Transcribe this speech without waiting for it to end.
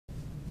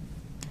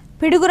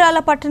పిడుగురాల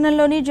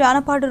పట్టణంలోని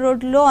జానపాడు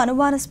రోడ్డులో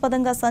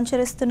అనుమానాస్పదంగా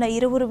సంచరిస్తున్న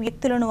ఇరువురు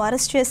వ్యక్తులను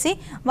అరెస్ట్ చేసి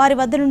వారి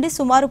వద్ద నుండి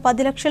సుమారు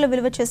 10 లక్షల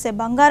విలువ చేసే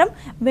బంగారం,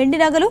 వెండి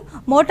నగలు,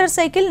 మోటార్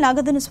సైకిల్,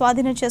 నగదును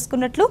స్వాధీనం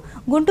చేసుకున్నట్లు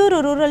గుంటూరు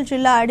రూరల్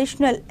జిల్లా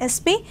అడిషనల్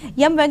ఎస్పీ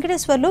ఎం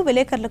వెంకటేశ్వర్లు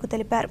విలేకరులకు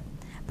తెలిపారు.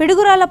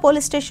 పిడుగురాల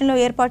పోలీస్ స్టేషన్లో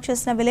ఏర్పాటు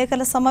చేసిన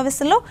విలేకరుల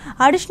సమావేశంలో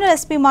అడిషనల్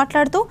ఎస్పీ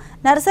మాట్లాడుతూ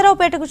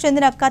నరసరావుపేటకు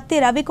చెందిన కత్తి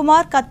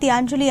రవికుమార్, కత్తి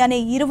అంజలి అనే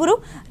ఇరువురు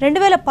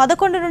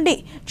 2011 నుండి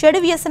చెడు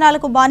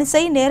వ్యసనాలకు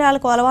బానిసై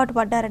నేరాలకు అలవాటు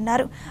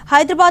పడ్డారన్నారు.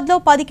 హైదరాబాద్లో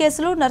 10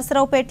 కేసులు,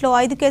 నరసరావుపేటలో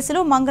 5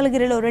 కేసులు,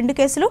 మంగళగిరిలో 2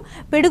 కేసులు,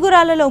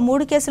 పిడుగురాలలో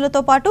 3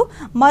 కేసులతో పాటు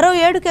మరో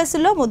 7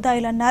 కేసుల్లో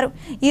ముద్దాయిలన్నారు.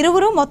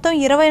 ఇరువురు మొత్తం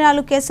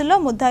 24 కేసుల్లో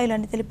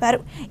ముద్దాయిలని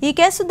తెలిపారు. ఈ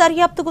కేసు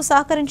దర్యాప్తుకు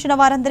సహకరించిన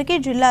వారందరికీ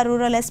జిల్లా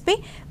రూరల్ ఎస్పీ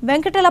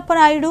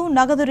వెంకటలప్పనాయుడు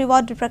నగదు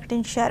రివార్డు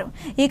ప్రకటించారు.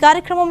 ఈ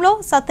కార్యక్రమంలో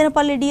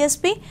Sattenapalli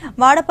DSP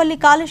Vadapalli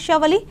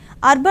కాళేశ్వలి,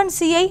 urban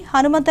CI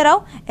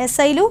Hanumantharao,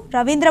 ఎస్ఐలు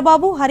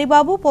రవీంద్రబాబు,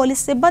 హరిబాబు,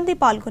 పోలీస్ సిబ్బంది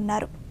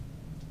పాల్గొన్నారు.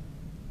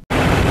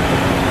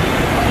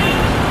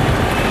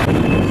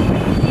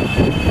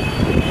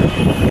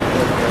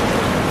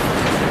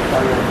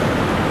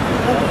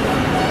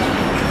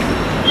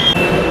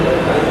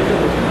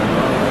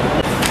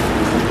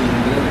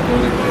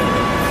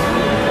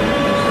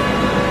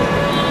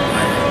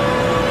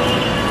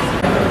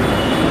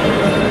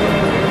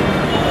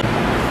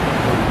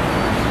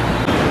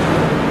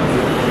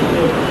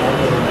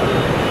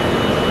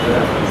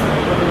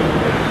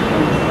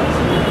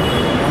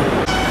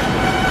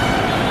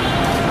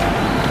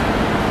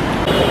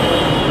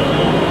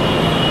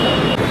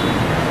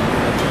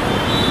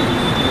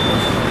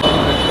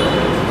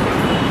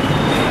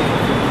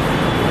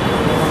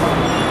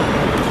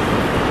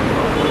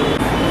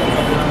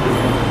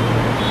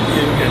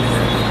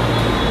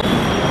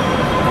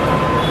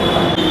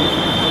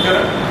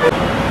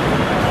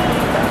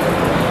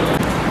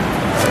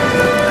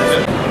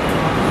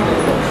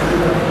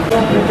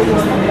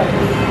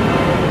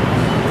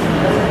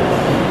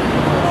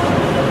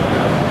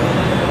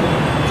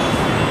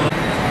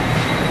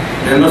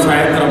 నిన్న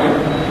సాయంత్రం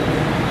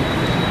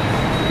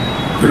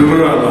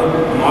పిడుగురాళ్ళ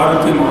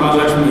మారుతి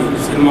మహాలక్ష్మి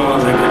సినిమా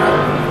దగ్గర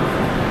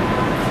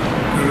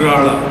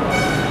పిడుగురాళ్ళ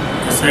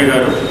ఎస్ఐ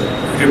గారు,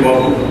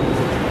 హరిబాబు,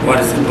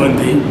 వారి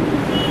సిబ్బంది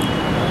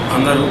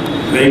అందరూ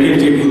వెహికల్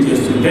చెకింగ్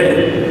చేస్తుంటే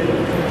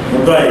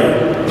ముద్దాయి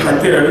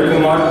కత్తి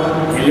రవికుమార్,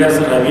 ఇలియాస్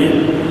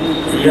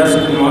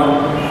కుమార్,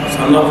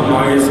 సన్ ఆఫ్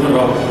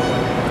నాగేశ్వరరావు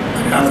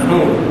అనే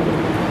అతను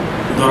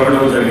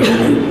దొరకడం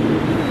జరిగింది.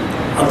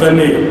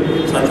 అతన్ని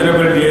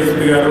సత్తెనపల్లి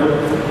డిఎస్పీ గారు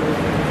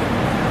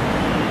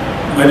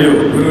మరియు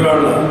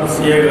పిడుగురాళ్ళ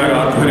సిఐ గారి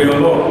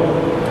ఆధ్వర్యంలో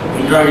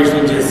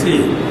ఇంట్రాగేషన్ చేసి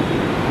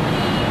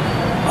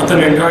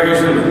అతని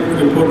ఇంట్రాగేషన్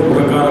రిపోర్ట్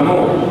ప్రకారము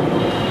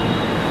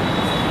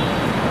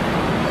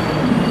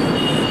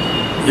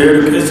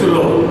 7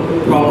 కేసుల్లో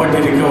ప్రాపర్టీ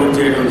రికవర్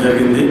చేయడం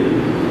జరిగింది.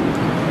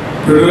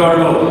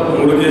 పిడుగురాళ్ళలో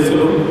 3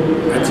 కేసులు,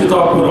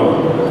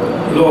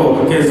 అచ్యుతాపురంలో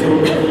 1 కేసు,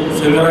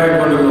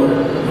 సింగరాయకొండలో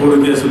 3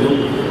 కేసులు,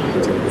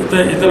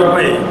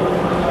 ఇతరపై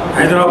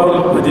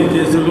హైదరాబాద్లో 10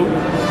 కేసులు,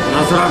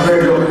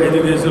 నరసరావుపేటలో 5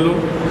 కేసులు,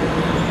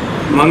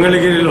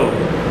 మంగళగిరిలో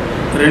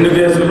 2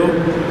 కేసులు,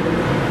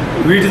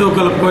 వీటితో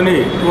కలుపుకొని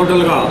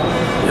టోటల్గా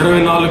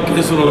 24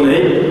 కేసులు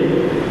ఉన్నాయి.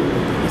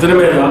 ఇతని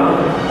మీద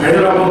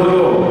హైదరాబాద్లో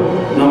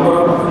నంబర్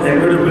ఆఫ్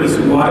ఎన్విడబ్ల్యూస్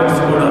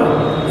వారెంట్స్ కూడా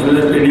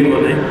పెండింగ్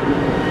ఉన్నాయి.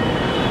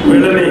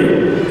 వీళ్ళని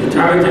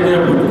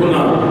చాకచక్యంగా పట్టుకున్న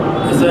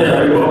ఎస్ఐ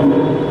హరిబాబు,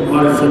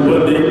 వారి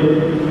సిబ్బంది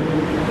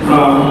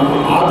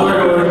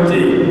ఆధ్వర్యం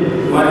వహించి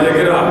వారి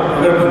దగ్గర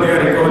పగడ్బందీగా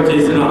రికవర్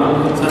చేసిన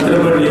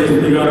సత్తెనపల్లి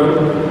డిఎస్పీ గారు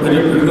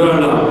మరియు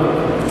పిడుగురాళ్ళ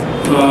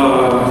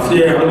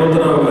సిఐ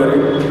హనుమంతరావు గారు,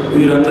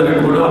 వీరందరికీ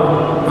కూడా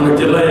మన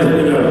జిల్లా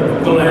ఎస్పీ గారు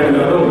అప్పలనాయుడు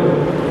గారు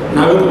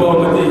నగదు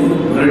బహుమతి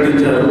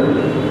ప్రకటించారు.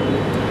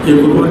 ఈ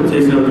గురువు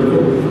చేసినందుకు